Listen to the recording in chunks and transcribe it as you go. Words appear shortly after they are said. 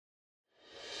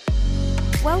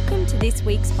Welcome to this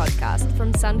week's podcast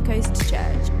from Suncoast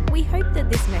Church. We hope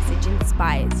that this message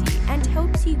inspires you and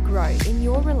helps you grow in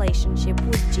your relationship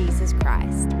with Jesus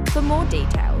Christ. For more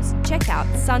details, check out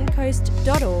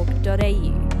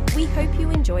suncoast.org.au. We hope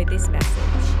you enjoy this message.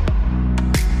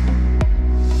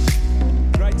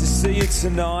 Great to see you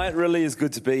tonight. Really is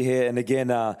good to be here. And again,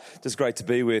 just great to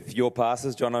be with your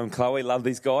pastors, John and Chloe. Love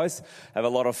these guys. Have a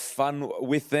lot of fun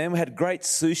with them. Had great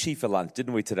sushi for lunch,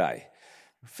 didn't we, today?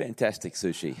 Fantastic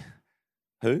sushi.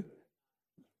 Who?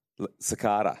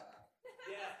 Sakata.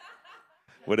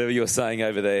 Whatever you're saying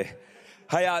over there.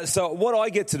 Hey, so what I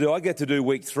get to do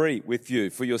week 3 with you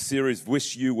for your series,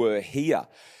 Wish You Were Here.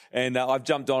 And I've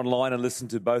jumped online and listened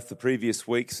to both the previous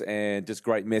weeks and just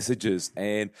great messages.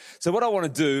 And so what I want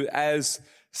to do as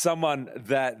someone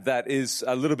that is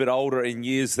a little bit older in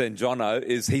years than Jono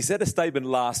is he said a statement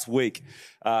last week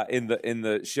in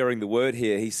the sharing the word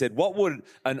here. He said, what would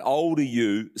an older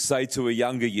you say to a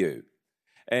younger you?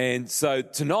 And so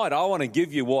tonight I want to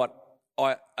give you what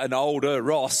an older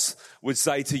Ross would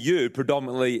say to you,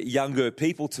 predominantly younger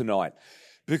people tonight.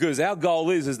 Because our goal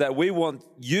is that we want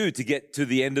you to get to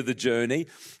the end of the journey.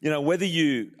 You know, whether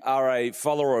you are a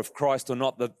follower of Christ or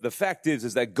not, the fact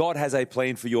is that God has a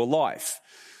plan for your life.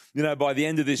 You know, by the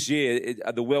end of this year,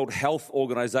 the World Health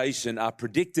Organization are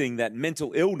predicting that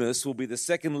mental illness will be the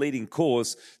second leading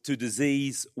cause to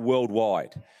disease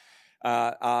worldwide.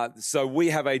 So we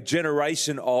have a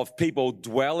generation of people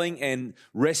dwelling and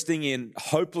resting in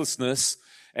hopelessness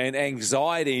and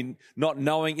anxiety, not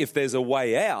knowing if there's a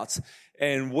way out.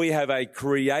 And we have a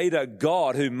creator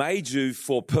God who made you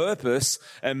for purpose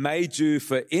and made you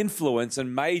for influence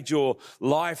and made your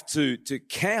life to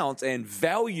count and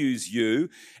values you.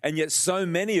 And yet so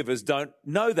many of us don't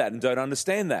know that and don't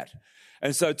understand that.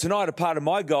 And so tonight, a part of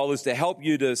my goal is to help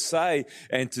you to say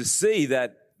and to see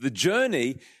that the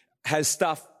journey has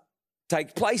stuff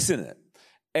take place in it.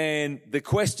 And the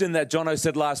question that Jono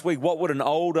said last week, what would an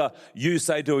older you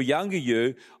say to a younger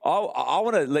you? I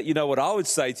want to let you know what I would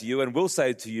say to you and will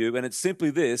say to you, and it's simply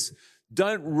this: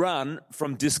 don't run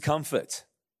from discomfort.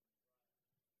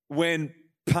 When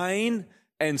pain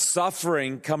and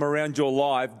suffering come around your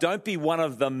life, don't be one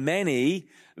of the many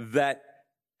that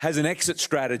has an exit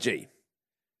strategy.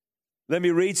 Let me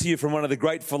read to you from one of the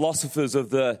great philosophers of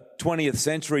the 20th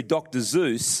century, Dr.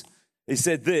 Seuss. He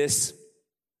said this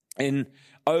in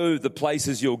Oh, the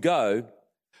Places You'll Go.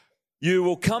 You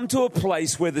will come to a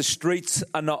place where the streets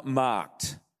are not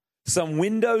marked. Some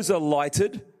windows are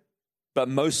lighted, but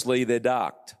mostly they're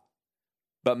darked.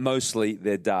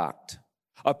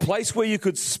 A place where you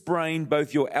could sprain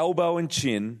both your elbow and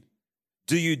chin.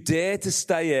 Do you dare to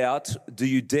stay out? Do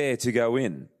you dare to go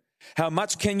in? How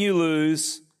much can you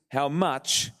lose? How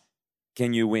much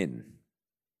can you win?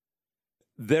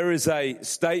 There is a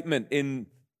statement in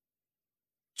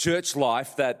church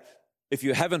life that if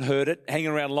you haven't heard it, hang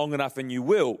around long enough and you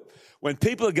will. When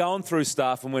people are going through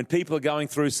stuff and when people are going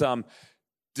through some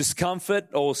discomfort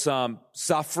or some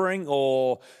suffering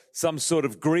or some sort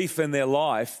of grief in their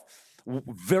life,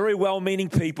 very well-meaning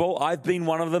people, I've been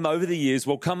one of them over the years,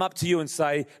 will come up to you and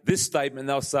say this statement.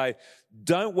 They'll say,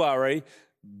 don't worry,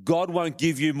 God won't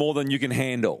give you more than you can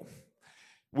handle.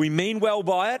 We mean well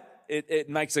by it. It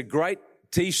makes a great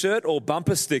T-shirt or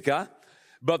bumper sticker.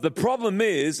 But the problem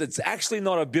is, it's actually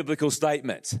not a biblical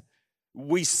statement.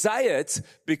 We say it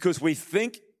because we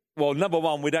think, well, number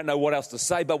one, we don't know what else to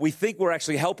say, but we think we're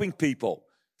actually helping people.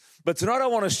 But tonight I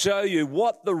want to show you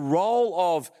what the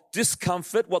role of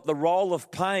discomfort, what the role of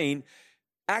pain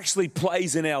actually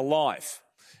plays in our life.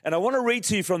 And I want to read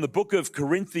to you from the book of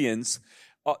Corinthians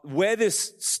where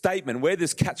this statement, where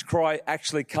this catch cry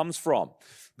actually comes from.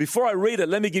 Before I read it,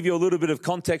 let me give you a little bit of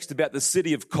context about the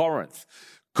city of Corinth.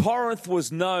 Corinth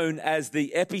was known as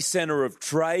the epicenter of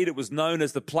trade. It was known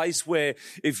as the place where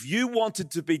if you wanted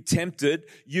to be tempted,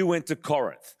 you went to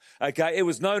Corinth. Okay, it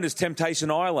was known as Temptation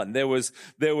Island. There was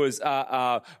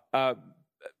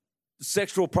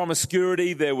sexual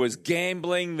promiscuity, there was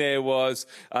gambling, there was,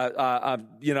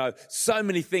 so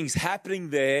many things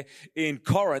happening there in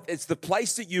Corinth. It's the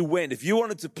place that you went. If you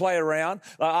wanted to play around,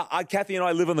 Kathy and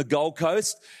I live on the Gold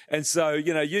Coast. And so,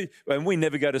 and we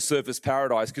never go to Surfers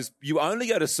Paradise because you only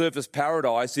go to Surfers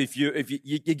Paradise if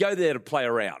you go there to play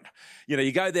around.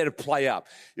 You go there to play up.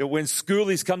 When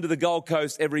schoolies come to the Gold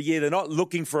Coast every year, they're not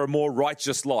looking for a more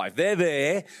righteous life. They're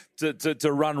there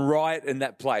to run riot in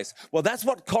that place. Well, that's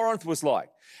what Corinth was like.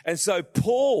 And so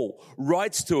Paul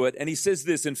writes to it, and he says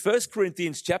this in 1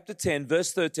 Corinthians chapter 10,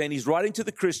 verse 13. He's writing to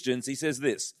the Christians. He says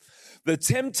this: the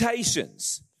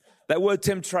temptations, that word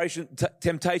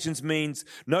temptations means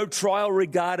no trial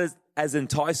regarded as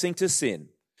enticing to sin,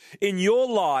 in your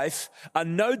life are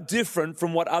no different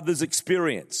from what others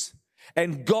experience.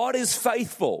 And God is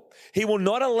faithful. He will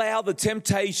not allow the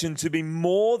temptation to be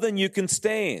more than you can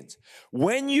stand.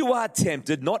 When you are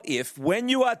tempted, not if, when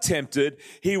you are tempted,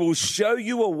 He will show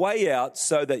you a way out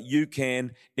so that you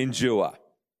can endure.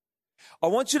 I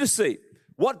want you to see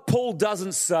what Paul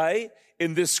doesn't say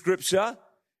in this scripture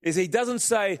is he doesn't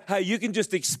say, hey, you can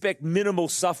just expect minimal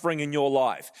suffering in your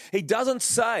life. He doesn't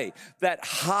say that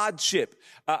hardship,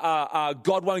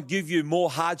 God won't give you more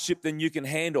hardship than you can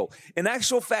handle. In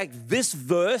actual fact, this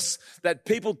verse that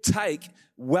people take,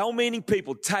 well-meaning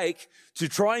people take to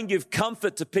try and give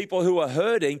comfort to people who are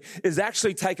hurting is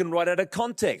actually taken right out of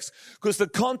context. Because the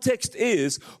context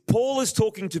is Paul is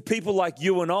talking to people like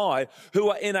you and I who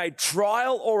are in a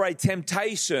trial or a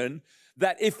temptation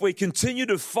that if we continue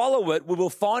to follow it, we will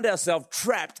find ourselves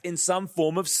trapped in some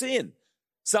form of sin,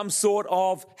 some sort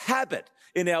of habit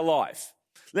in our life.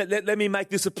 Let me make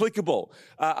this applicable.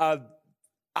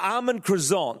 Almond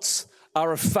croissants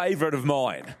are a favorite of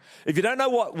mine. If you don't know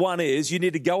what one is, you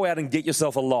need to go out and get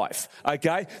yourself a life,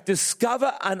 okay?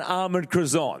 Discover an almond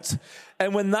croissant.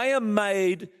 And when they are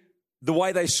made the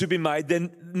way they should be made,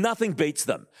 then nothing beats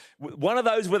them. One of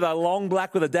those with a long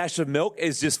black with a dash of milk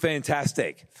is just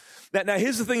fantastic. Now,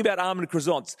 here's the thing about almond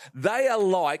croissants. They are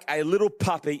like a little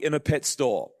puppy in a pet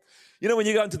store. You know, when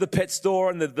you go into the pet store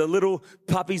and the little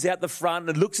puppy's out the front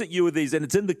and it looks at you with these, and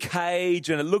it's in the cage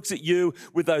and it looks at you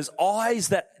with those eyes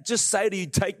that just say to you,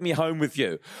 take me home with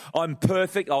you. I'm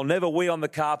perfect. I'll never wee on the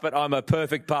carpet. I'm a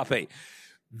perfect puppy.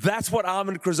 That's what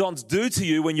almond croissants do to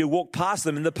you when you walk past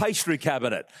them in the pastry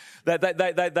cabinet. They are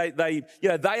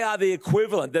the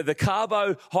equivalent. They're the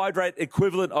carbohydrate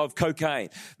equivalent of cocaine.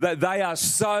 They are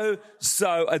so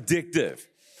addictive.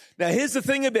 Now, here's the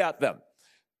thing about them.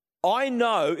 I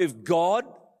know if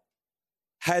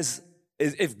God's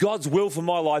will for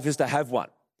my life is to have one.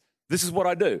 This is what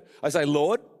I do. I say,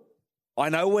 Lord, I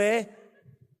know where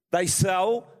they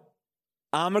sell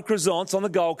almond croissants on the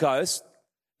Gold Coast.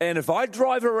 And if I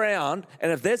drive around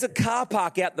and if there's a car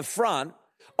park out the front,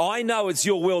 I know it's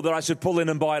your will that I should pull in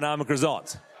and buy an almond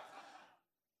croissant.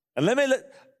 And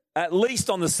at least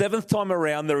on the 7th time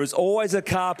around, there is always a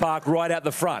car park right out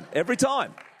the front. Every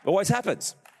time. Always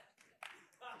happens.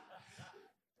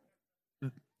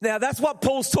 Now, that's what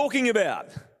Paul's talking about.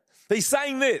 He's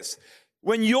saying this.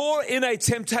 When you're in a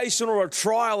temptation or a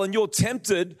trial and you're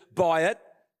tempted by it,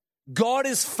 God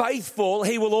is faithful.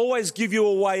 He will always give you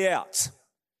a way out.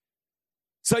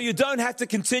 So you don't have to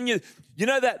continue. You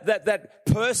know that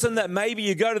person that maybe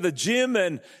you go to the gym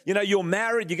and, you know, you're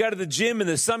married, you go to the gym and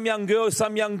there's some young girl,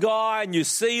 some young guy, and you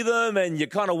see them and you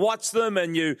kind of watch them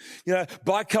and you know,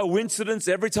 by coincidence,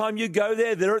 every time you go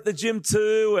there, they're at the gym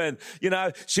too. And, you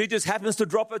know, she just happens to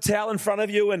drop a towel in front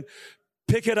of you and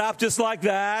pick it up just like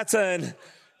that. And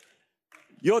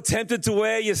you're tempted to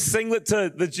wear your singlet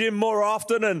to the gym more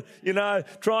often and, you know,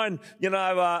 try and, you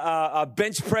know,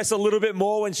 bench press a little bit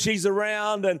more when she's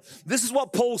around. And this is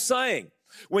what Paul's saying.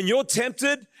 When you're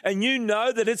tempted and you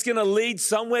know that it's going to lead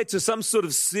somewhere to some sort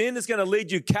of sin, it's going to lead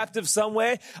you captive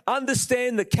somewhere,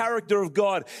 understand the character of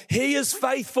God. He is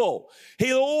faithful.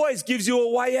 He always gives you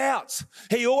a way out.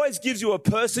 He always gives you a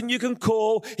person you can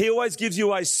call. He always gives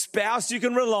you a spouse you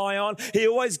can rely on. He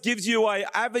always gives you an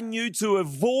avenue to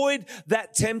avoid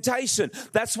that temptation.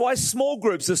 That's why small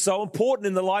groups are so important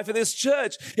in the life of this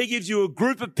church. He gives you a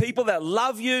group of people that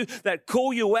love you, that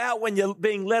call you out when you're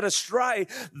being led astray.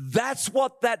 That's what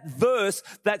that verse,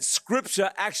 that scripture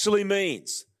actually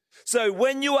means. So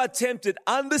when you are tempted,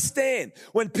 understand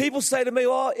when people say to me,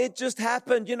 oh, it just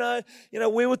happened, you know,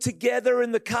 we were together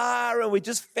in the car and we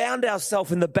just found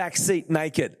ourselves in the back seat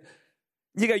naked.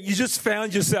 You go, you just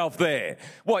found yourself there.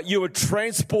 What, you were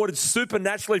transported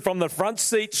supernaturally from the front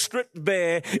seat, stripped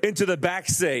bare into the back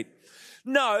seat.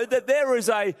 No, that there is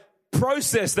a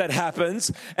process that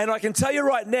happens, and I can tell you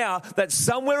right now that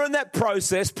somewhere in that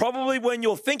process, probably when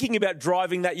you're thinking about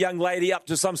driving that young lady up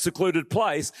to some secluded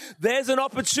place, there's an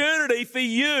opportunity for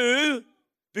you,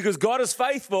 because God is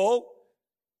faithful,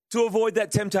 to avoid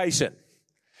that temptation.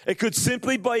 It could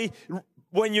simply be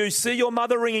when you see your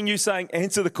mother ringing you saying,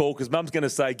 answer the call, because mum's going to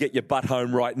say, get your butt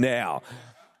home right now.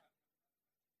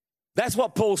 That's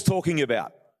what Paul's talking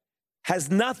about.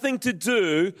 Has nothing to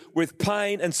do with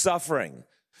pain and suffering.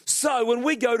 So when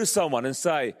we go to someone and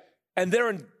say, and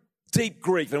they're in deep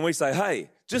grief, and we say,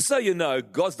 hey, just so you know,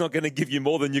 God's not going to give you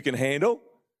more than you can handle,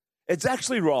 it's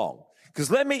actually wrong. Because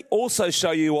let me also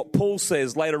show you what Paul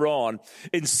says later on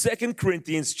in 2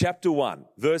 Corinthians chapter 1,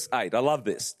 verse 8. I love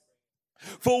this.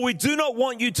 For we do not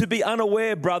want you to be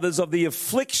unaware, brothers, of the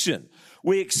affliction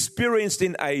we experienced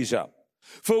in Asia.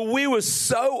 For we were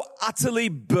so utterly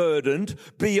burdened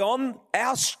beyond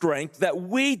our strength that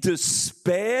we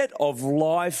despaired of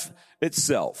life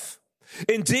itself.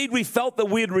 Indeed, we felt that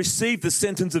we had received the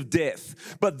sentence of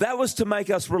death, but that was to make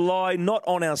us rely not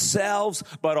on ourselves,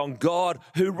 but on God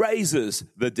who raises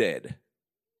the dead.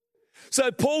 So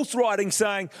Paul's writing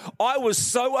saying, I was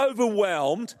so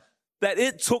overwhelmed that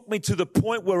it took me to the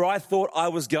point where I thought I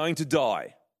was going to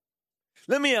die.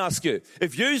 Let me ask you,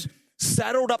 if you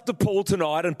saddled up to Paul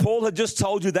tonight and Paul had just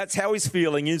told you that's how he's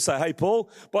feeling, you'd say, hey,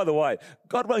 Paul, by the way,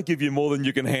 God won't give you more than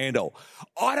you can handle.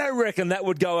 I don't reckon that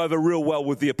would go over real well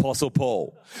with the Apostle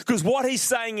Paul. Because what he's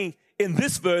saying in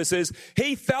this verse is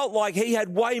he felt like he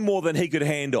had way more than he could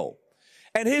handle.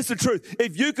 And here's the truth.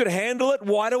 If you could handle it,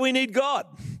 why do we need God?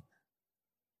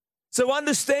 So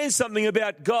understand something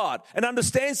about God and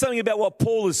understand something about what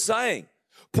Paul is saying.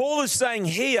 Paul is saying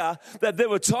here that there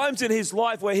were times in his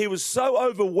life where he was so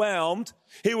overwhelmed,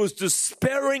 he was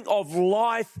despairing of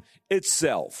life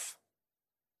itself.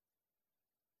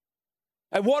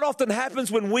 And what often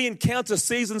happens when we encounter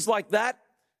seasons like that,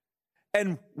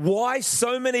 and why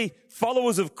so many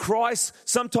followers of Christ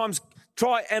sometimes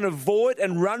try and avoid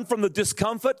and run from the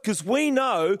discomfort, because we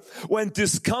know when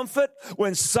discomfort,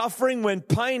 when suffering, when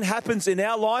pain happens in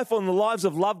our life or in the lives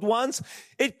of loved ones,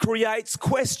 it creates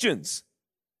questions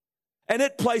and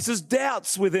it places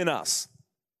doubts within us.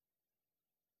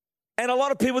 And a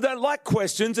lot of people don't like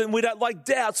questions and we don't like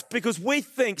doubts because we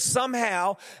think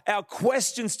somehow our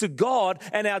questions to God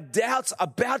and our doubts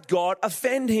about God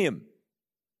offend him.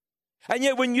 And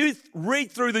yet when you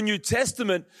read through the New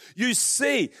Testament, you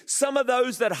see some of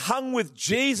those that hung with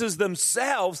Jesus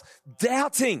themselves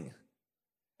doubting.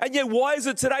 And yet why is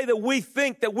it today that we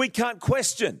think that we can't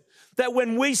question? That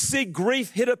when we see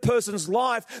grief hit a person's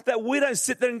life, that we don't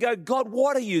sit there and go, God,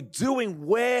 what are you doing?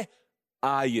 Where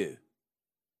are you?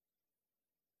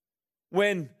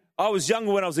 When I was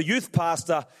younger, when I was a youth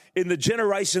pastor, in the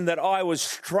generation that I was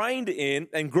trained in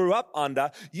and grew up under,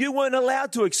 you weren't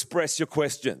allowed to express your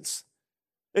questions.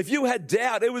 If you had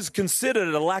doubt, it was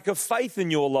considered a lack of faith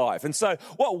in your life. And so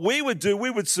what we would do, we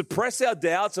would suppress our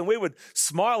doubts and we would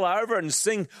smile over it and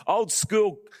sing old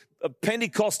school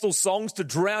Pentecostal songs to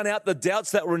drown out the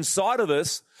doubts that were inside of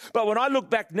us. But when I look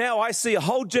back now, I see a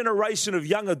whole generation of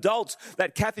young adults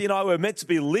that Kathy and I were meant to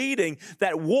be leading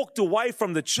that walked away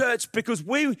from the church because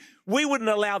we wouldn't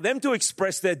allow them to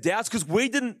express their doubts because we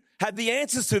didn't have the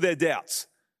answers to their doubts.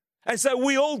 And so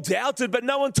we all doubted, but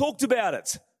no one talked about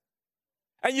it.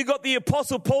 And you got the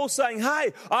Apostle Paul saying,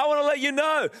 hey, I want to let you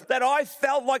know that I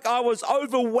felt like I was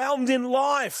overwhelmed in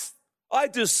life. I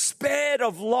despaired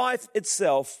of life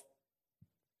itself.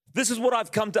 This is what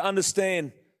I've come to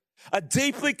understand. A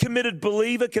deeply committed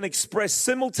believer can express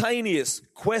simultaneous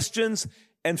questions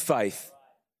and faith.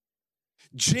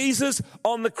 Jesus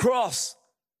on the cross,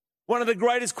 one of the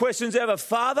greatest questions ever.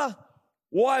 Father,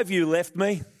 why have you left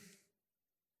me?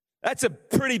 That's a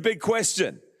pretty big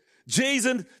question.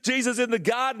 Jesus in the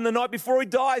garden the night before he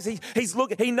dies,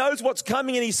 he knows what's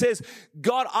coming and he says,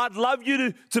 God, I'd love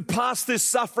you to pass this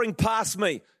suffering past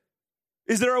me.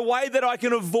 Is there a way that I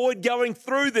can avoid going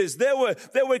through this? There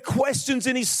were questions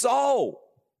in his soul.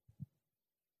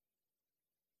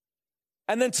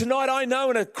 And then tonight I know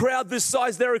in a crowd this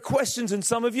size, there are questions in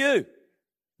some of you.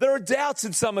 There are doubts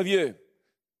in some of you.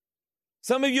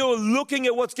 Some of you are looking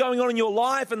at what's going on in your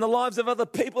life and the lives of other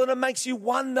people and it makes you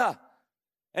wonder.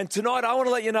 And tonight I want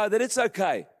to let you know that it's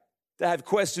okay to have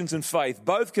questions and faith.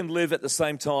 Both can live at the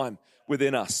same time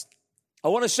within us. I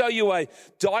want to show you a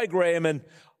diagram, and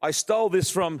I stole this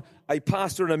from a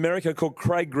pastor in America called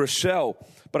Craig Groeschel,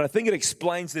 but I think it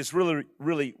explains this really,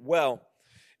 really well.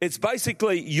 It's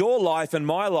basically your life and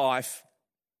my life.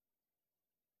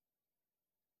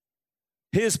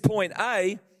 Here's point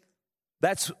A.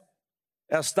 That's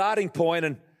our starting point,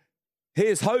 and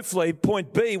here's hopefully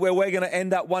point B where we're going to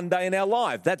end up one day in our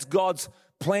life. That's God's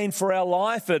plan for our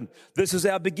life, and this is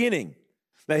our beginning.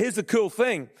 Now, here's the cool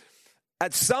thing.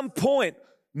 At some point,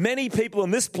 many people in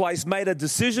this place made a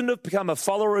decision to become a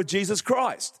follower of Jesus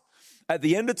Christ. At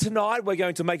the end of tonight, we're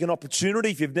going to make an opportunity.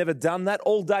 If you've never done that,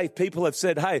 all day people have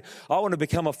said, hey, I want to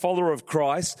become a follower of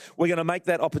Christ. We're going to make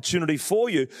that opportunity for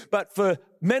you. But for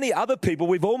many other people,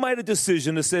 we've all made a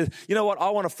decision to say, you know what, I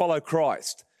want to follow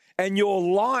Christ. And your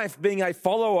life being a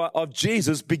follower of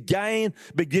Jesus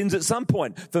begins at some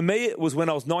point. For me, it was when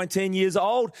I was 19 years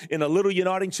old in a little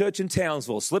Uniting Church in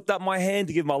Townsville. Slipped up my hand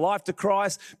to give my life to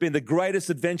Christ. Been the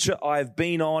greatest adventure I have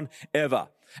been on ever.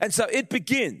 And so it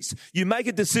begins. You make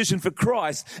a decision for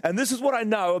Christ. And this is what I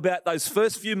know about those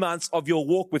first few months of your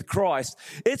walk with Christ.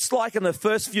 It's like in the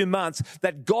first few months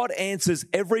that God answers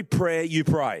every prayer you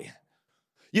pray.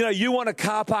 You know, you want a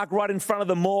car park right in front of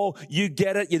the mall, you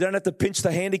get it. You don't have to pinch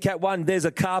the handicap one. There's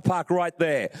a car park right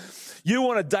there. You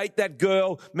want to date that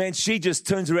girl, man, she just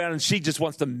turns around and she just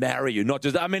wants to marry you.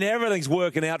 Everything's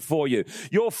working out for you.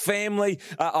 Your family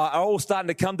are all starting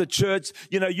to come to church.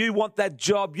 You know, you want that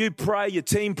job. You pray. Your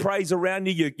team prays around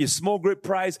you. Your small group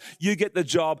prays. You get the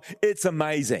job. It's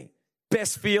amazing.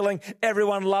 Best feeling.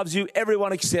 Everyone loves you.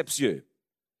 Everyone accepts you.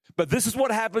 But this is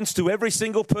what happens to every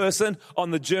single person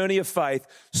on the journey of faith.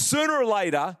 Sooner or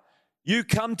later, you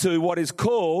come to what is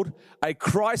called a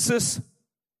crisis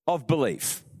of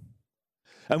belief.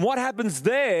 And what happens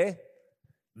there,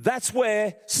 that's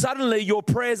where suddenly your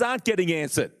prayers aren't getting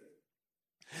answered.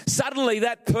 Suddenly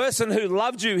that person who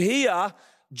loved you here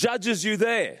judges you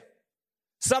there.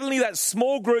 Suddenly that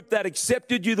small group that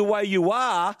accepted you the way you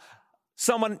are,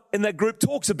 someone in that group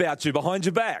talks about you behind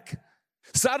your back.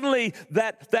 Suddenly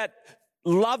that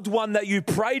loved one that you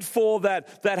prayed for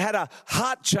that had a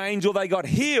heart change or they got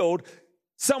healed,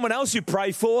 someone else you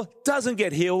pray for doesn't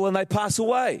get healed and they pass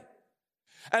away.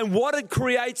 And what it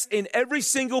creates in every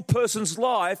single person's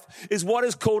life is what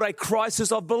is called a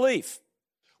crisis of belief,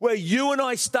 where you and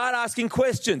I start asking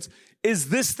questions. Is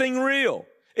this thing real?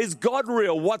 Is God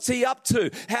real? What's he up to?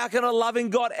 How can a loving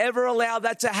God ever allow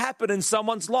that to happen in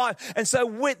someone's life? And so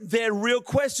with their real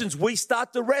questions, we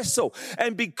start to wrestle.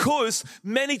 And because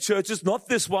many churches, not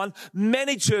this one,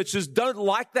 many churches don't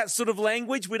like that sort of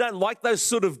language. We don't like those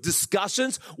sort of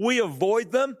discussions. We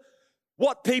avoid them.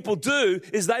 What people do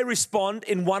is they respond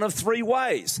in one of three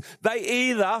ways. They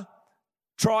either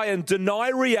try and deny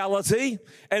reality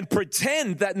and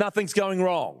pretend that nothing's going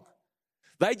wrong.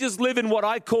 They just live in what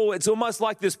I call, it's almost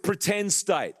like this pretend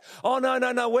state. Oh,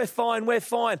 no, we're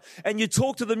fine. And you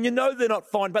talk to them, you know they're not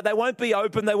fine, but they won't be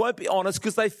open, they won't be honest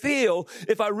because they feel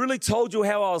if I really told you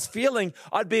how I was feeling,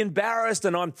 I'd be embarrassed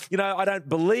and I don't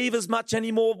believe as much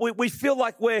anymore. We feel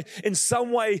like we're in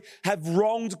some way have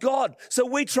wronged God. So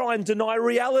we try and deny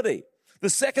reality. The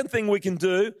second thing we can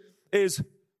do is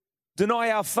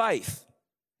deny our faith.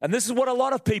 And this is what a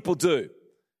lot of people do.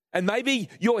 And maybe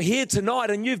you're here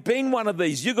tonight and you've been one of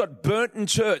these. You got burnt in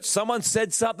church. Someone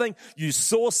said something. You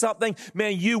saw something.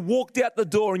 Man, you walked out the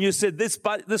door and you said, this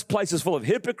place is full of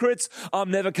hypocrites. I'm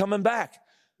never coming back.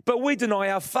 But we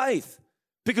deny our faith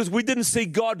because we didn't see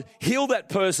God heal that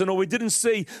person or we didn't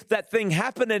see that thing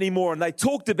happen anymore. And they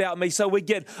talked about me, so we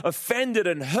get offended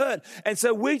and hurt. And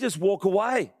so we just walk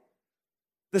away.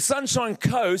 The Sunshine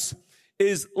Coast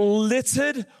is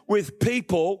littered with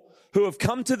people who have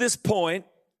come to this point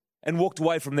and walked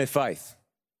away from their faith,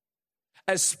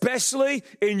 especially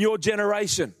in your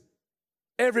generation,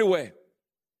 everywhere.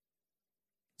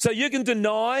 So you can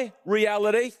deny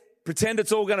reality, pretend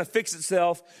it's all going to fix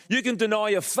itself. You can deny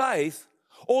your faith,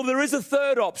 or there is a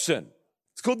third option.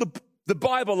 It's called the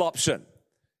Bible option.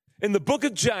 In the book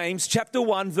of James, chapter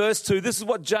 1, verse 2, this is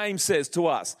what James says to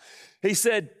us. He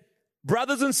said,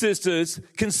 brothers and sisters,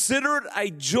 consider it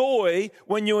a joy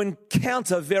when you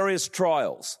encounter various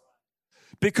trials,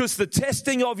 because the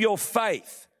testing of your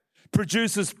faith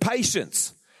produces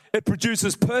patience. It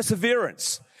produces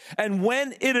perseverance. And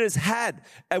when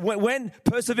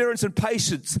perseverance and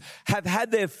patience have had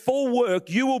their full work,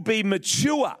 you will be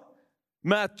mature,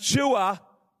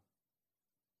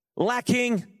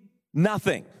 lacking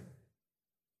nothing.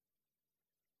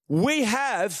 We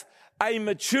have a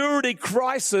maturity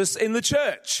crisis in the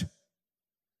church.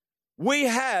 We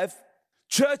have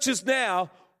churches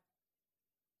now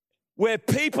where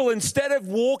people, instead of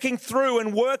walking through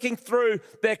and working through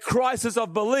their crisis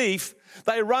of belief,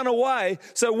 they run away.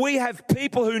 So we have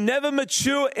people who never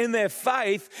mature in their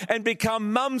faith and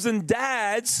become mums and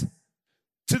dads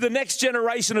to the next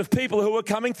generation of people who are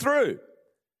coming through.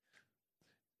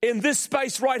 In this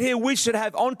space right here, we should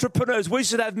have entrepreneurs. We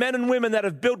should have men and women that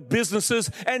have built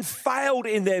businesses and failed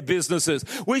in their businesses.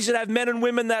 We should have men and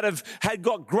women that have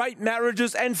got great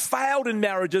marriages and failed in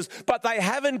marriages, but they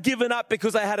haven't given up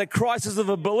because they had a crisis of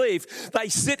a belief. They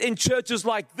sit in churches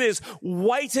like this,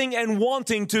 waiting and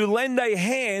wanting to lend a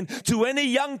hand to any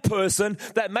young person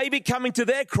that may be coming to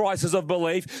their crisis of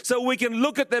belief, so we can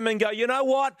look at them and go, you know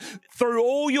what? Through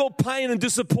all your pain and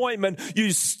disappointment, you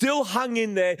still hung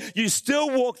in there. You still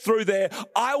walked through there.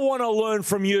 I want to learn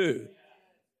from you.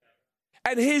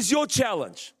 And here's your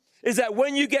challenge, is that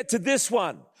when you get to this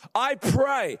one, I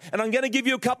pray, and I'm going to give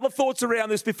you a couple of thoughts around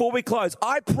this before we close.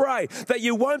 I pray that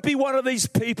you won't be one of these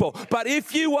people, but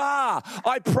if you are,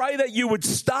 I pray that you would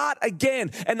start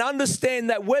again and understand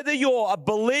that whether you're a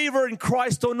believer in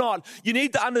Christ or not, you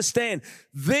need to understand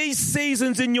these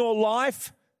seasons in your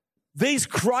life, these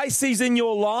crises in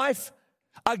your life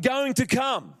are going to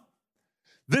come.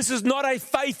 This is not a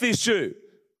faith issue.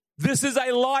 This is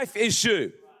a life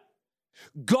issue.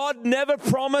 God never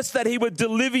promised that he would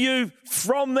deliver you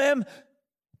from them,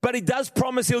 but he does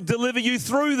promise he'll deliver you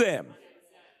through them.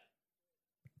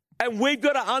 And we've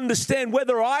got to understand,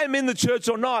 whether I am in the church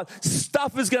or not,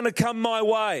 stuff is going to come my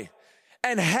way.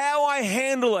 And how I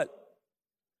handle it.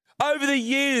 Over the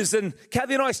years, and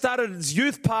Kathy and I started as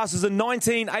youth pastors in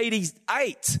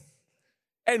 1988.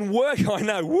 And I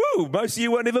know, most of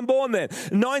you weren't even born then.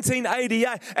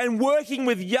 1988. And working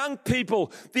with young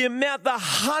people, the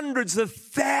hundreds of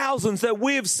thousands that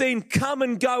we have seen come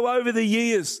and go over the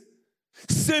years.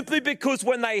 Simply because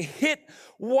when they hit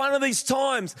one of these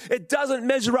times, it doesn't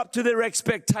measure up to their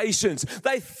expectations.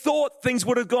 They thought things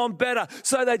would have gone better,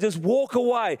 so they just walk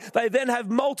away. They then have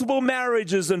multiple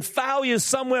marriages and failures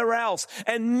somewhere else,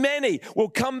 and many will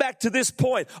come back to this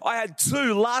point. I had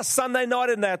 2 last Sunday night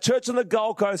in our church on the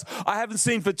Gold Coast. I haven't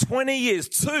seen for 20 years,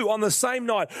 2 on the same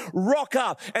night, rock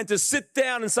up and to sit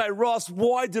down and say, Ross,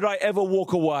 why did I ever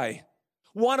walk away?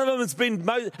 One of them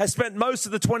has spent most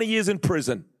of the 20 years in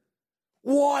prison.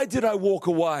 Why did I walk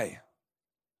away?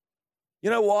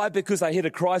 You know why? Because they hit a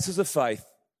crisis of faith,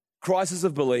 crisis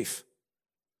of belief.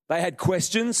 They had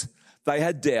questions, they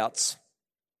had doubts,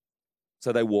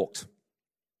 so they walked.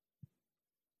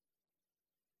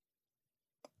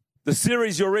 The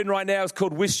series you're in right now is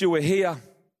called Wish You Were Here.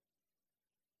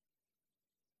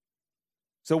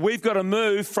 So we've got to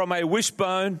move from a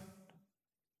wishbone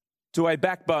to a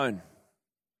backbone.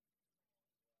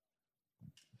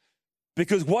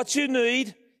 Because what you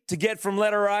need to get from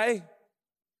letter A,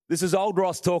 this is old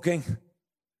Ross talking,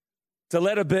 to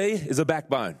letter B is a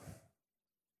backbone.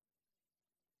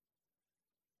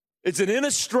 It's an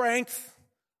inner strength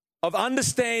of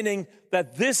understanding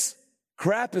that this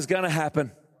crap is going to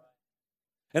happen.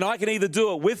 And I can either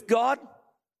do it with God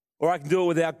or I can do it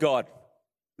without God.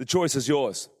 The choice is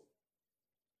yours.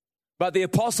 But the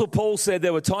Apostle Paul said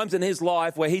there were times in his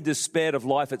life where he despaired of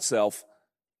life itself.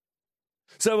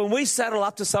 So when we saddle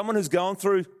up to someone who's going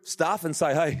through stuff and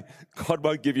say, hey, God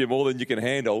won't give you more than you can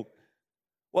handle,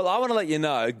 well, I want to let you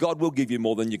know God will give you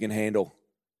more than you can handle.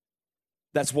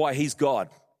 That's why he's God.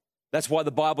 That's why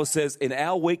the Bible says in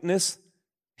our weakness,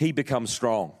 he becomes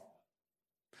strong.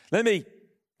 Let me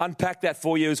unpack that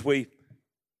for you as we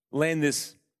land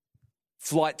this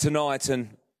flight tonight.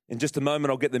 And in just a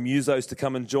moment, I'll get the musos to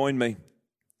come and join me.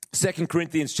 2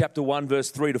 Corinthians chapter 1,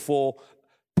 verse 3-4.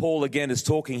 Paul again is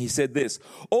talking. He said this,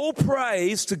 all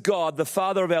praise to God, the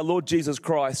Father of our Lord Jesus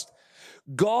Christ.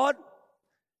 God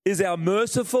is our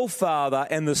merciful Father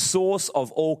and the source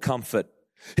of all comfort.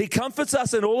 He comforts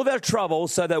us in all of our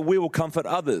troubles so that we will comfort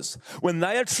others. When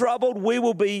they are troubled, we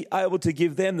will be able to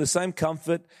give them the same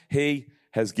comfort he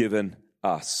has given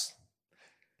us.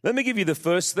 Let me give you the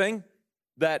first thing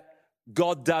that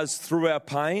God does through our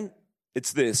pain.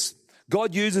 It's this.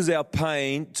 God uses our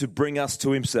pain to bring us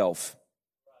to himself.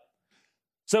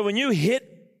 So when you hit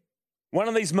one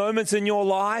of these moments in your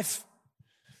life,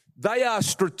 they are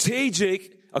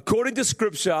strategic, according to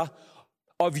Scripture,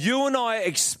 of you and I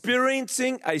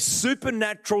experiencing a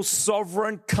supernatural,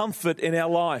 sovereign comfort in our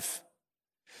life.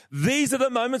 These are the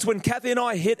moments when Kathy and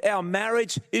I hit our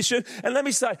marriage issue. And let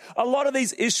me say, a lot of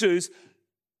these issues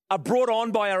are brought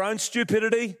on by our own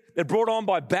stupidity. They're brought on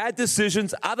by bad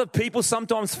decisions. Other people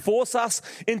sometimes force us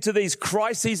into these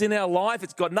crises in our life.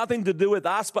 It's got nothing to do with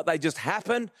us, but they just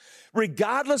happen.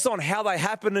 Regardless on how they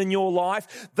happen in your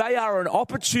life, they are an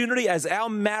opportunity, as our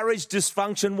marriage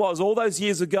dysfunction was all those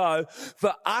years ago,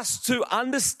 for us to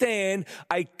understand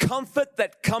a comfort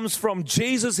that comes from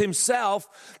Jesus himself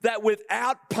that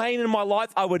without pain in my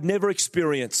life, I would never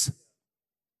experience.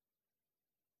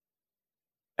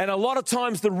 And a lot of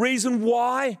times the reason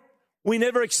why we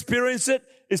never experience it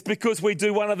is because we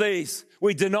do one of these.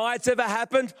 We deny it's ever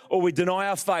happened, or we deny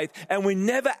our faith. And we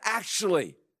never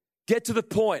actually get to the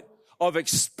point of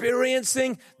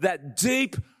experiencing that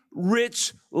deep,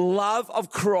 rich love of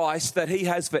Christ that he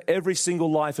has for every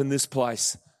single life in this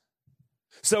place.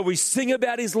 So we sing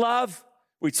about his love.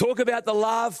 We talk about the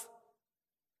love.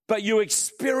 But you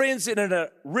experience it in a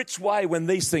rich way when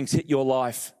these things hit your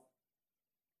life.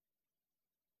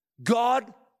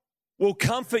 God will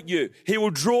comfort you. He will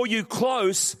draw you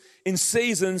close in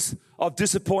seasons of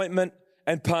disappointment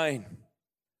and pain.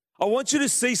 I want you to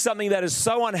see something that is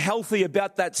so unhealthy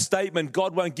about that statement,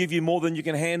 God won't give you more than you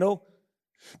can handle,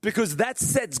 because that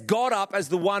sets God up as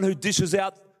the one who dishes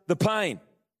out the pain.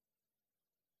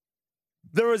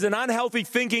 There is an unhealthy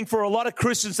thinking for a lot of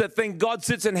Christians that think God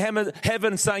sits in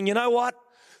heaven saying, you know what?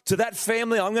 To that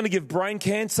family, I'm going to give brain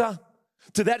cancer.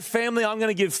 To that family, I'm going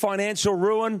to give financial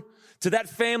ruin. To that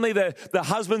family, the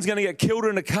husband's going to get killed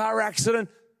in a car accident.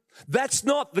 That's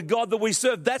not the God that we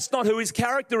serve. That's not who his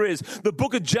character is. The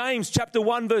book of James, chapter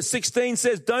 1, verse 16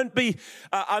 says, don't be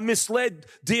misled,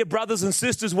 dear brothers and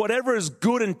sisters. Whatever is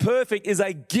good and perfect is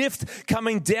a gift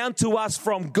coming down to us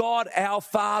from God our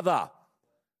Father.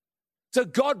 So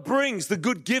God brings the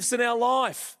good gifts in our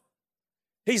life.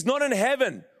 He's not in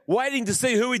heaven waiting to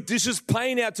see who he dishes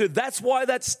pain out to. That's why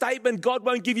that statement, God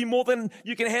won't give you more than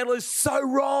you can handle, is so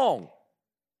wrong.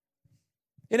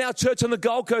 In our church on the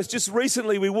Gold Coast, just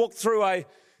recently, we walked through a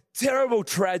terrible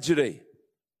tragedy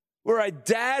where a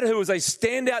dad who was a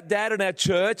standout dad in our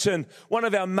church and one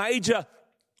of our major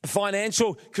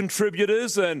financial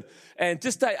contributors and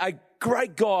just a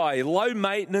great guy, low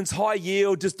maintenance, high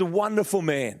yield, just a wonderful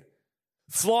man,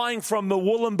 flying from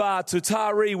Murwillumbah to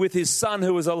Taree with his son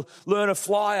who was a learner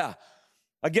flyer.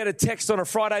 I get a text on a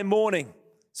Friday morning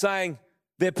saying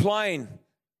their plane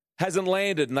hasn't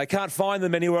landed and they can't find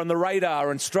them anywhere on the radar,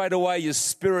 and straight away your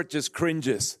spirit just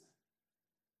cringes.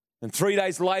 And 3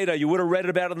 days later, you would have read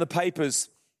about it in the papers,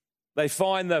 they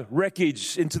find the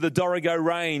wreckage into the Dorrigo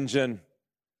Range, and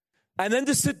then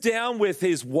to sit down with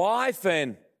his wife,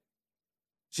 and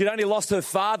she'd only lost her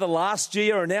father last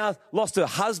year and now lost her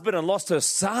husband and lost her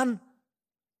son.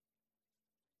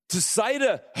 To say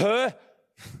to her,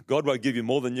 God won't give you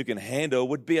more than you can handle,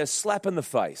 would be a slap in the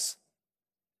face.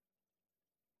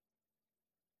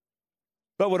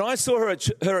 But when I saw her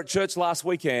at church last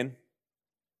weekend,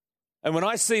 and when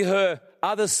I see her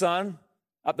other son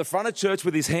up the front of church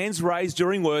with his hands raised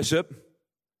during worship,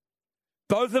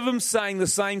 both of them saying the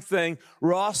same thing,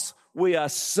 Ross, we are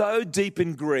so deep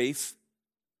in grief,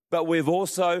 but we've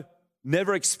also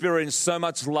never experienced so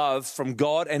much love from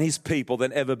God and his people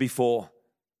than ever before.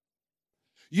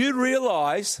 You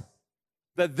realize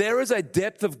that there is a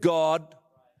depth of God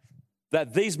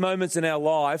that these moments in our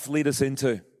life lead us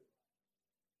into.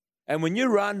 And when you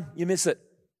run, you miss it.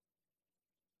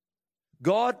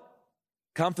 God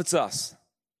comforts us.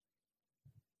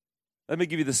 Let me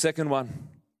give you the second one.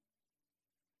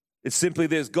 It's simply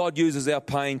this: God uses our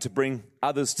pain to bring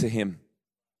others to him.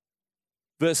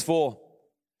 Verse 4,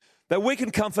 that we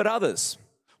can comfort others.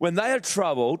 When they are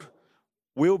troubled,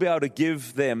 we'll be able to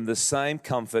give them the same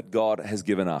comfort God has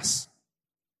given us.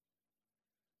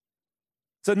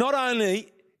 So not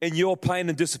only in your pain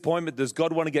and disappointment does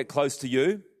God want to get close to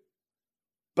you,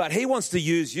 but he wants to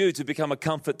use you to become a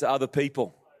comfort to other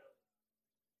people.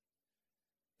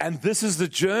 And this is the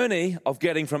journey of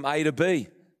getting from A to B.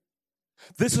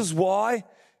 This is why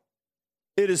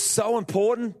it is so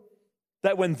important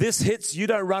that when this hits, you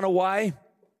don't run away,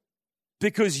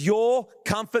 because your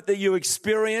comfort that you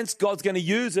experience, God's going to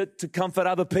use it to comfort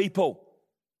other people.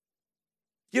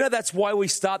 You know, that's why we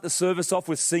start the service off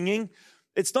with singing.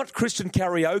 It's not Christian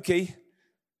karaoke.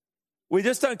 We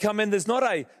just don't come in. There's not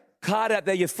a card out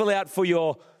there you fill out for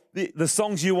the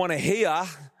songs you want to hear.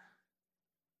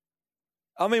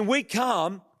 I mean, we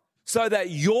come so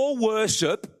that your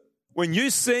worship, when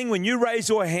you sing, when you raise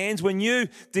your hands, when you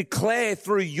declare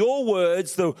through your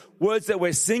words, the words that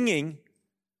we're singing,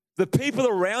 the people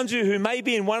around you who may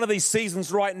be in one of these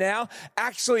seasons right now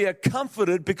actually are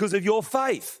comforted because of your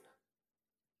faith.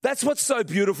 That's what's so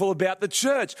beautiful about the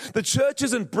church. The church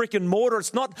isn't brick and mortar.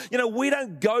 It's not, we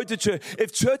don't go to church.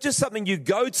 If church is something you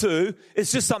go to,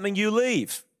 it's just something you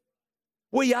leave.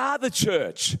 We are the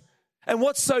church. And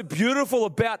what's so beautiful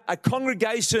about a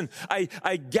congregation,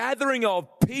 a gathering of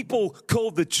people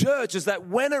called the church, is that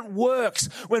when it works,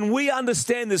 when we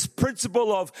understand this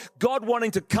principle of God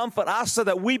wanting to comfort us so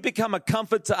that we become a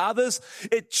comfort to others,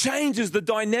 it changes the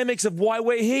dynamics of why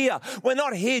we're here. We're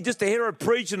not here just to hear a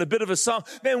preach and a bit of a song.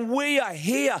 Man, we are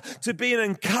here to be an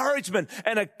encouragement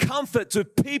and a comfort to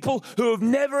people who have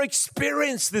never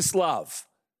experienced this love.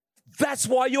 That's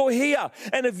why you're here.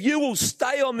 And if you will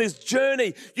stay on this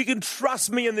journey, you can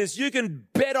trust me in this. You can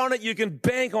bet on it. You can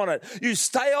bank on it. You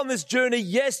stay on this journey.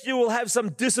 Yes, you will have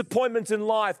some disappointments in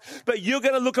life, but you're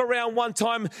going to look around one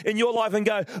time in your life and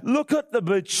go, look at the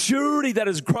maturity that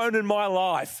has grown in my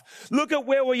life. Look at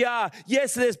where we are.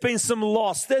 Yes, there's been some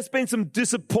loss. There's been some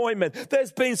disappointment.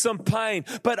 There's been some pain,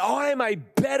 but I am a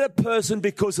better person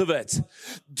because of it.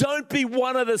 Don't be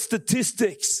one of the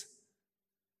statistics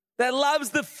that loves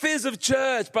the fizz of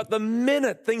church, but the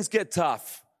minute things get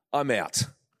tough, I'm out.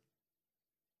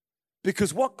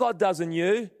 Because what God does in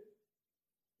you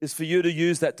is for you to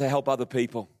use that to help other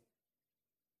people.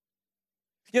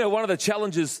 One of the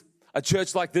challenges a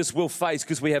church like this will face,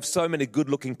 because we have so many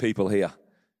good-looking people here.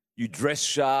 You dress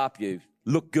sharp, you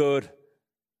look good.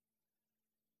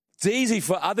 It's easy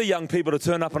for other young people to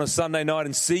turn up on a Sunday night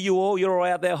and see you all. You're all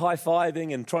out there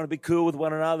high-fiving and trying to be cool with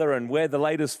one another and wear the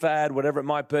latest fad, whatever it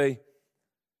might be.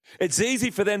 It's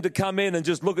easy for them to come in and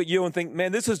just look at you and think,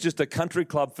 man, this is just a country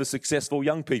club for successful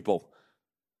young people.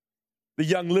 The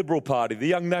Young Liberal Party, the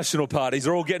Young National Parties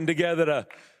are all getting together to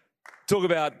talk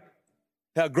about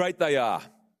how great they are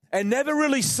and never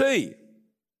really see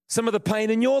some of the pain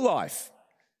in your life.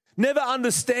 Never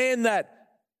understand that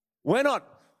we're not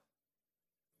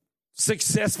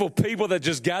successful people that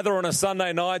just gather on a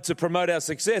Sunday night to promote our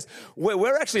success.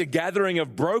 We're actually a gathering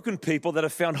of broken people that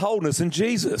have found wholeness in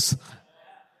Jesus.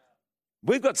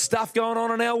 We've got stuff going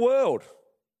on in our world.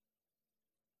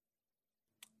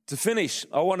 To finish,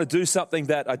 I want to do something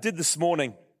that I did this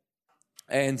morning,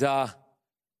 and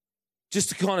just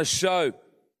to kind of show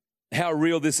how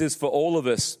real this is for all of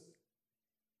us.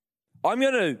 I'm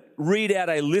going to read out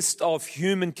a list of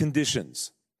human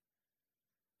conditions,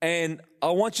 and I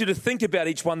want you to think about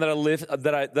each one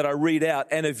that I read out.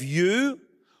 And if you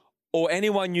or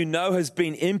anyone you know has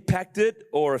been impacted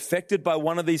or affected by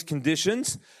one of these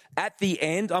conditions, at the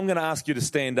end, I'm going to ask you to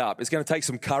stand up. It's going to take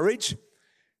some courage.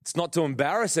 It's not to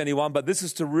embarrass anyone, but this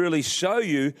is to really show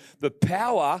you the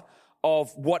power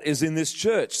of what is in this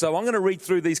church. So I'm going to read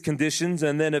through these conditions,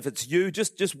 and then if it's you,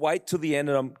 just wait till the end,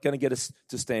 and I'm going to get us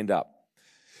to stand up.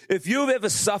 If you have ever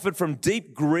suffered from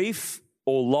deep grief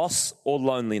or loss or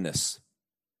loneliness,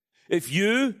 if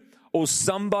you or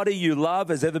somebody you love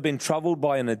has ever been troubled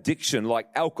by an addiction like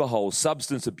alcohol,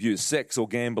 substance abuse, sex, or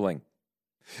gambling,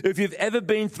 if you've ever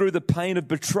been through the pain of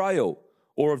betrayal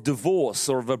or of divorce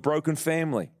or of a broken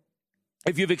family,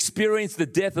 if you've experienced the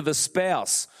death of a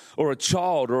spouse or a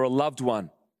child or a loved one,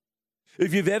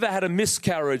 if you've ever had a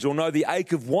miscarriage or know the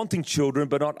ache of wanting children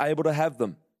but not able to have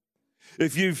them,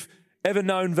 if you've ever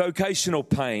known vocational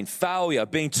pain, failure,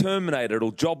 being terminated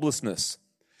or joblessness,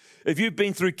 if you've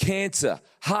been through cancer,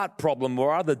 heart problem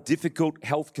or other difficult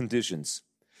health conditions,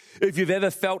 if you've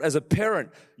ever felt as a parent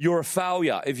you're a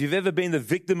failure, if you've ever been the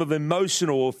victim of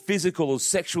emotional or physical or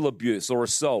sexual abuse or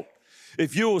assault,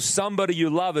 if you or somebody you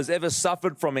love has ever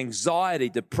suffered from anxiety,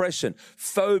 depression,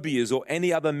 phobias, or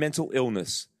any other mental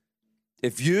illness,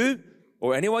 if you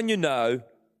or anyone you know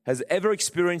has ever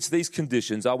experienced these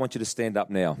conditions, I want you to stand up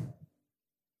now.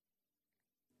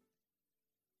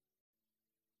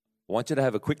 I want you to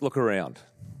have a quick look around.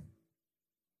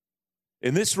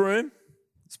 In this room,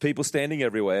 there's people standing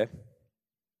everywhere.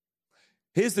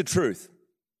 Here's the truth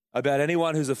about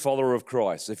anyone who's a follower of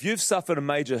Christ. If you've suffered a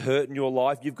major hurt in your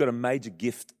life, you've got a major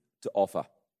gift to offer.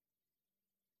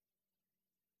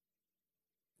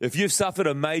 If you've suffered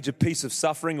a major piece of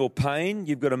suffering or pain,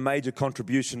 you've got a major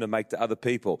contribution to make to other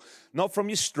people. Not from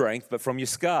your strength, but from your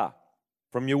scar,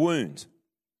 from your wound.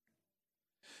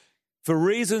 For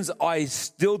reasons I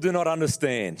still do not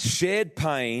understand, shared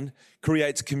pain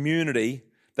creates community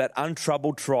that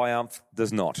untroubled triumph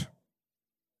does not.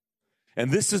 And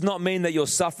this does not mean that your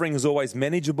suffering is always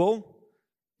manageable,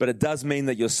 but it does mean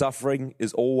that your suffering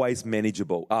is always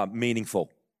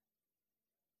meaningful.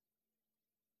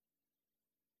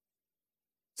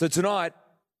 So tonight,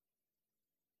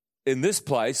 in this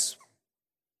place,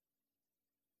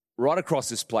 right across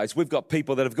this place, we've got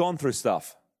people that have gone through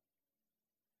stuff.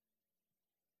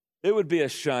 It would be a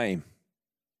shame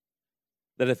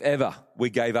that if ever we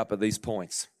gave up at these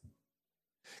points.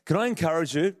 Can I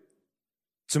encourage you?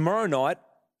 Tomorrow night,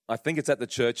 I think it's at the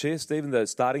church here, Stephen, the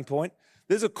Starting Point.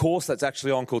 There's a course that's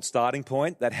actually on called Starting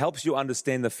Point that helps you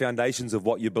understand the foundations of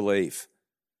what you believe.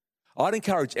 I'd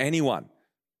encourage anyone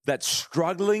that's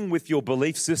struggling with your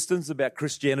belief systems about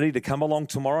Christianity to come along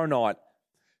tomorrow night,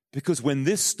 because when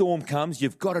this storm comes,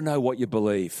 you've got to know what you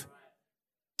believe.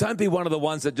 Don't be one of the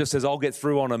ones that just says, I'll get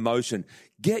through on emotion.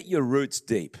 Get your roots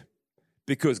deep,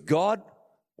 because God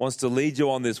wants to lead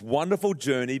you on this wonderful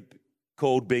journey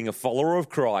called being a follower of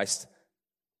Christ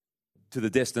to the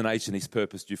destination He's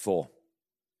purposed you for.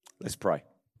 Let's pray.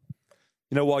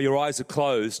 You know, while your eyes are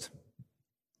closed,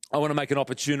 I want to make an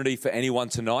opportunity for anyone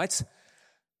tonight.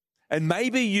 And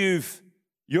maybe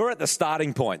you're at the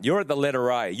starting point. You're at the letter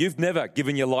A. You've never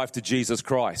given your life to Jesus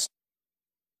Christ.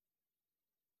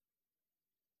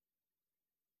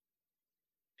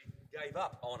 You gave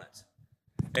up on it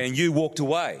and you walked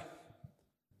away.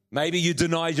 Maybe you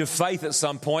denied your faith at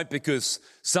some point because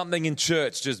something in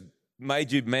church just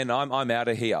made you, man, I'm out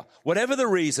of here. Whatever the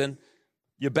reason,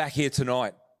 you're back here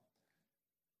tonight.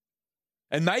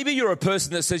 And maybe you're a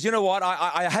person that says, you know what,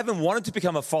 I haven't wanted to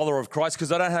become a follower of Christ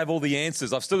because I don't have all the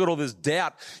answers. I've still got all this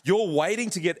doubt. You're waiting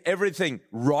to get everything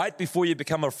right before you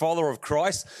become a follower of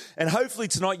Christ. And hopefully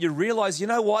tonight you realize, you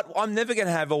know what, I'm never going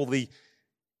to have all the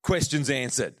questions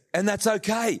answered. And that's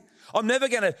okay. I'm never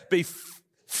going to be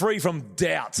free from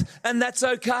doubt. And that's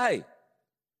okay.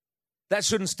 That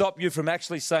shouldn't stop you from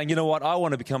actually saying, you know what, I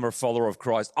want to become a follower of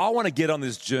Christ. I want to get on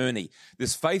this journey,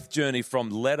 this faith journey from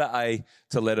letter A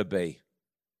to letter B.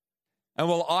 And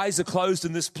while eyes are closed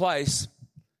in this place,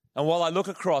 and while I look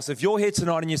across, if you're here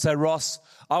tonight and you say, Ross,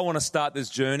 I want to start this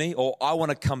journey, or I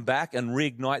want to come back and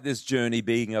reignite this journey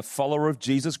being a follower of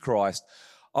Jesus Christ,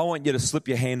 I want you to slip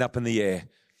your hand up in the air,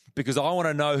 because I want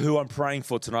to know who I'm praying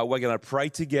for tonight. We're going to pray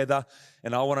together,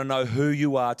 and I want to know who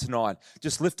you are tonight.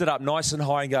 Just lift it up nice and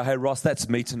high and go, hey, Ross, that's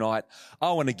me tonight.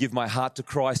 I want to give my heart to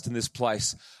Christ in this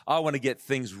place. I want to get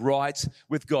things right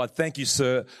with God. Thank you,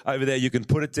 sir. Over there, you can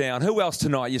put it down. Who else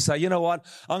tonight? You say, you know what?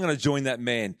 I'm going to join that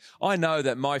man. I know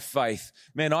that my faith,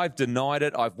 man, I've denied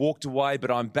it. I've walked away, but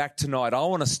I'm back tonight. I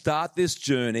want to start this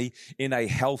journey in a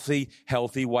healthy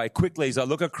way. Quickly, as I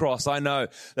look across, I know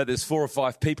that there's 4 or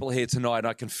 5 people here tonight.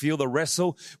 I can feel the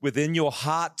wrestle within your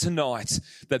heart tonight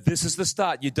that this is the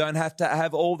start. You don't have to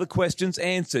have all the questions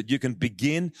answered. You can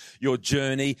begin your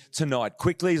journey tonight.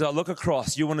 Quickly, as I look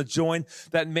across, you want to join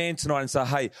that man tonight and say,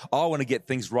 hey, I want to get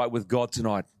things right with God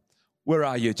tonight. Where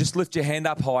are you? Just lift your hand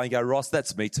up high and go, Ross,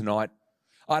 that's me tonight.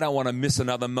 I don't want to miss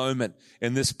another moment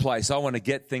in this place. I want to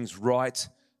get things right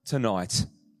tonight.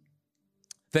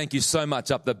 Thank you so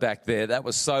much up the back there. That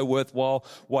was so worthwhile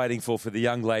waiting for the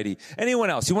young lady. Anyone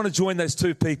else? You want to join those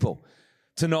 2 people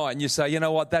tonight and you say, you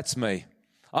know what, that's me.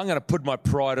 I'm going to put my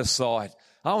pride aside.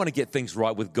 I want to get things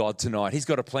right with God tonight. He's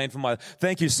got a plan for my...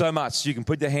 Thank you so much. You can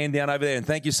put your hand down over there. And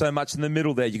thank you so much in the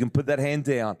middle there. You can put that hand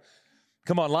down.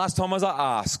 Come on, last time as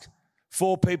I asked,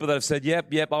 4 people that have said,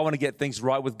 yep, I want to get things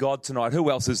right with God tonight.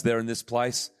 Who else is there in this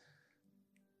place?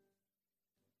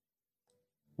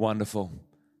 Wonderful.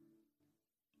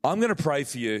 I'm going to pray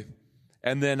for you,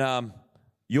 and then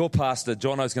your pastor,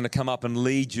 Jono, is going to come up and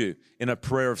lead you in a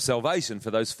prayer of salvation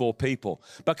for those 4 people.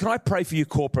 But can I pray for you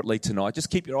corporately tonight? Just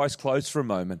keep your eyes closed for a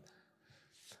moment.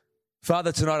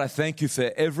 Father, tonight I thank you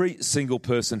for every single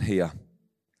person here.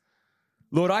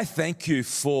 Lord, I thank you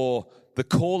for the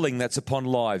calling that's upon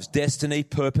lives, destiny,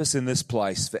 purpose in this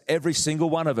place for every single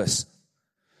one of us.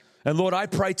 And Lord, I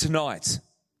pray tonight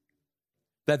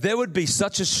that there would be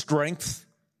such a strength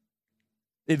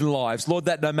in lives, Lord,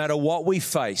 that no matter what we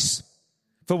face,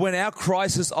 for when our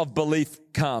crisis of belief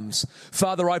comes,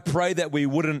 Father, I pray that we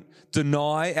wouldn't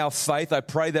deny our faith. I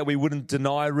pray that we wouldn't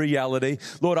deny reality.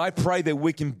 Lord, I pray that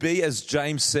we can be, as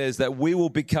James says, that we will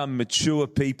become mature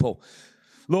people.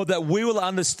 Lord, that we will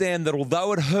understand that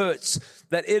although it hurts,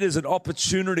 that it is an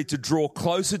opportunity to draw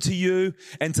closer to you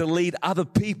and to lead other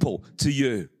people to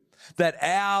you. That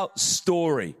our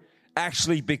story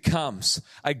actually becomes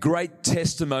a great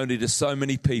testimony to so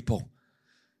many people.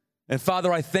 And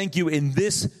Father, I thank you in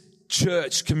this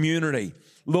church community,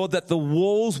 Lord, that the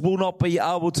walls will not be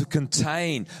able to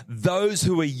contain those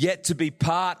who are yet to be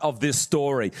part of this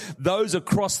story. Those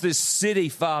across this city,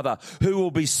 Father, who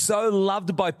will be so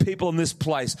loved by people in this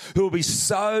place, who will be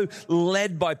so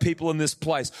led by people in this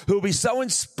place, who will be so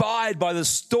inspired by the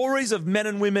stories of men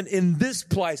and women in this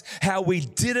place, how we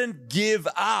didn't give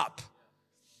up.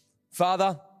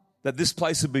 Father, that this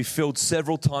place would be filled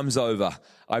several times over,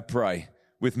 I pray,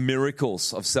 with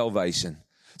miracles of salvation.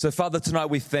 So, Father, tonight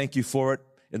we thank you for it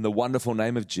in the wonderful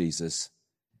name of Jesus.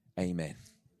 Amen.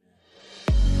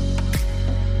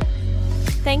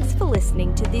 Thanks for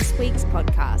listening to this week's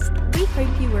podcast. We hope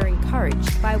you were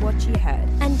encouraged by what you heard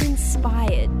and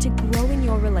inspired to grow in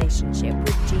your relationship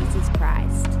with Jesus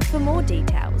Christ. For more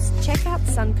details, check out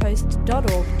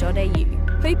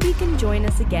suncoast.org.au. Hope you can join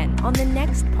us again on the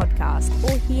next podcast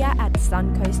or here at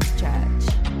Suncoast Church.